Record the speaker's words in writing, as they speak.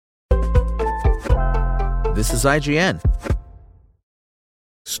This is IGN.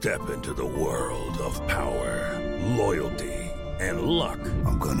 Step into the world of power, loyalty, and luck.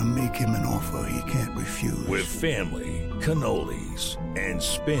 I'm gonna make him an offer he can't refuse. With family, cannolis, and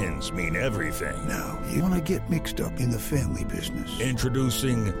spins mean everything. Now, you wanna get mixed up in the family business.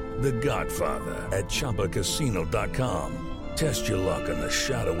 Introducing The Godfather at ChumbaCasino.com. Test your luck in the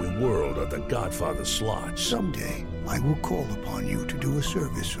shadowy world of The Godfather slot. Someday, I will call upon you to do a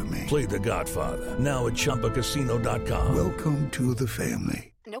service for me. Play The Godfather, now at ChumbaCasino.com. Welcome to the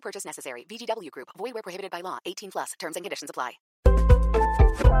family. No purchase necessary. VGW Group. Void where prohibited by law. 18 plus. Terms and conditions apply.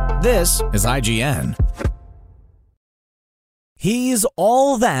 This is IGN. He's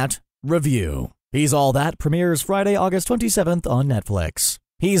All That Review. He's All That premieres Friday, August 27th on Netflix.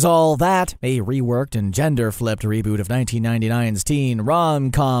 He's All That, a reworked and gender-flipped reboot of 1999's teen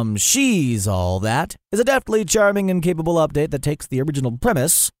rom-com She's All That, is a deftly charming and capable update that takes the original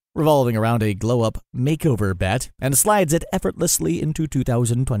premise, revolving around a glow-up makeover bet, and slides it effortlessly into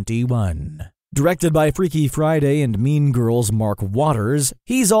 2021. Directed by Freaky Friday and Mean Girls' Mark Waters,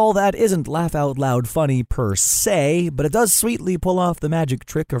 He's All That isn't laugh-out-loud funny per se, but it does sweetly pull off the magic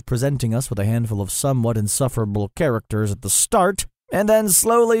trick of presenting us with a handful of somewhat insufferable characters at the start, and then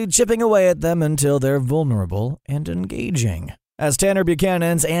slowly chipping away at them until they're vulnerable and engaging. As Tanner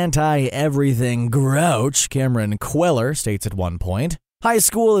Buchanan's anti-everything grouch, Cameron Queller, states at one point, high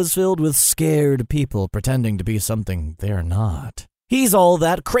school is filled with scared people pretending to be something they're not. He's All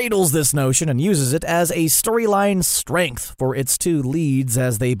That cradles this notion and uses it as a storyline strength for its two leads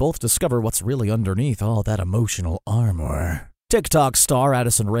as they both discover what's really underneath all that emotional armor. TikTok star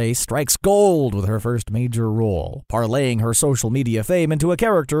Addison Rae strikes gold with her first major role, parlaying her social media fame into a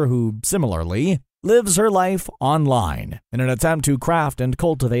character who, similarly, lives her life online in an attempt to craft and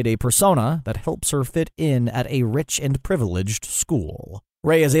cultivate a persona that helps her fit in at a rich and privileged school.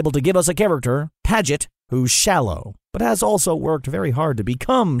 Rae is able to give us a character, Paget, who's shallow, but has also worked very hard to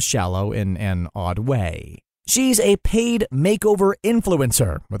become shallow in an odd way. She's a paid makeover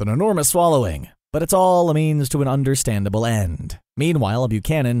influencer with an enormous following, but it's all a means to an understandable end. Meanwhile,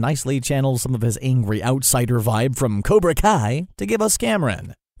 Buchanan nicely channels some of his angry outsider vibe from Cobra Kai to give us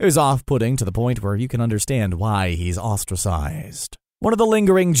Cameron, who's off-putting to the point where you can understand why he's ostracized. One of the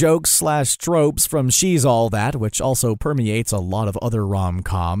lingering jokes/tropes from She's All That, which also permeates a lot of other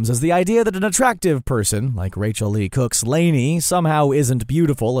rom-coms, is the idea that an attractive person, like Rachel Lee Cook's Lainey, somehow isn't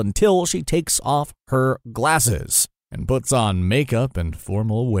beautiful until she takes off her glasses and puts on makeup and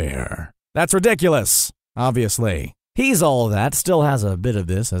formal wear. That's ridiculous, obviously. He's All That still has a bit of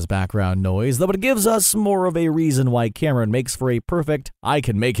this as background noise, though it gives us more of a reason why Cameron makes for a perfect I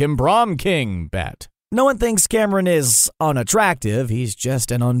can make him prom king bet. No one thinks Cameron is unattractive, he's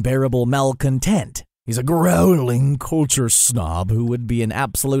just an unbearable malcontent. He's a growling culture snob who would be an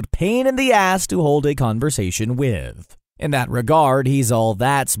absolute pain in the ass to hold a conversation with. In that regard, He's All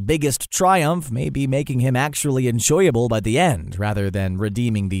That's biggest triumph may be making him actually enjoyable by the end, rather than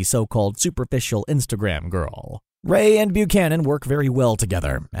redeeming the so-called superficial Instagram girl. Rae and Buchanan work very well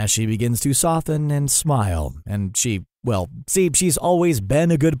together, as she begins to soften and smile, and she's always been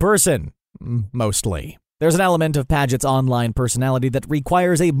a good person. Mostly. There's an element of Paget's online personality that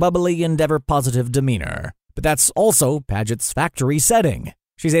requires a bubbly and ever-positive demeanor, but that's also Paget's factory setting.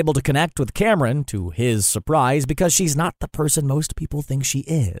 She's able to connect with Cameron, to his surprise, because she's not the person most people think she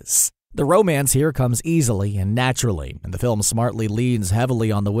is. The romance here comes easily and naturally, and the film smartly leans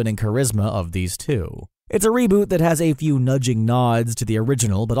heavily on the winning charisma of these two. It's a reboot that has a few nudging nods to the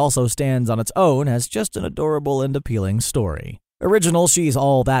original, but also stands on its own as just an adorable and appealing story. Original She's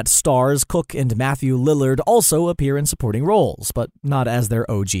All That stars Cook and Matthew Lillard also appear in supporting roles, but not as their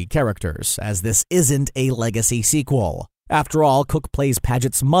OG characters, as this isn't a legacy sequel. After all, Cook plays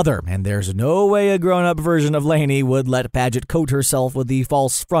Paget's mother, and there's no way a grown-up version of Lainey would let Paget coat herself with the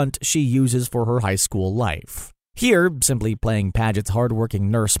false front she uses for her high school life. Here, simply playing Paget's hardworking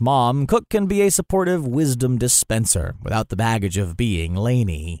nurse mom, Cook can be a supportive wisdom dispenser without the baggage of being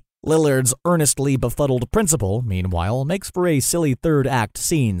Lainey. Lillard's earnestly befuddled principal, meanwhile, makes for a silly third-act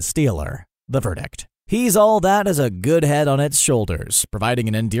scene stealer. The verdict: He's All That has a good head on its shoulders, providing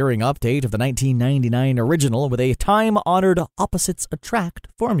an endearing update of the 1999 original with a time-honored opposites attract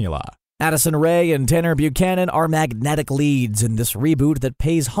formula. Addison Rae and Tanner Buchanan are magnetic leads in this reboot that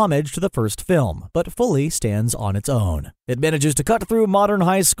pays homage to the first film, but fully stands on its own. It manages to cut through modern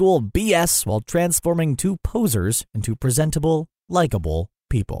high school BS while transforming two posers into presentable, likable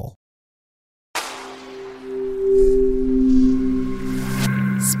people.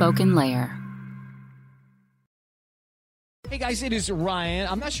 Spoken Layer. Hey guys, it is Ryan.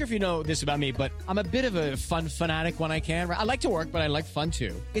 I'm not sure if you know this about me, but I'm a bit of a fun fanatic when I can. I like to work, but I like fun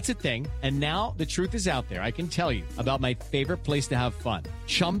too. It's a thing. And now the truth is out there. I can tell you about my favorite place to have fun.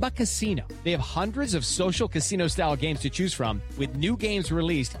 Chumba Casino. They have hundreds of social casino style games to choose from with new games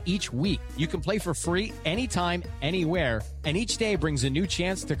released each week. You can play for free anytime, anywhere. And each day brings a new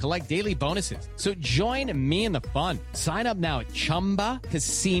chance to collect daily bonuses. So join me in the fun. Sign up now at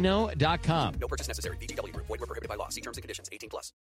ChumbaCasino.com. No purchase necessary. VGW Group. Void where prohibited by law. See terms and conditions. 18+.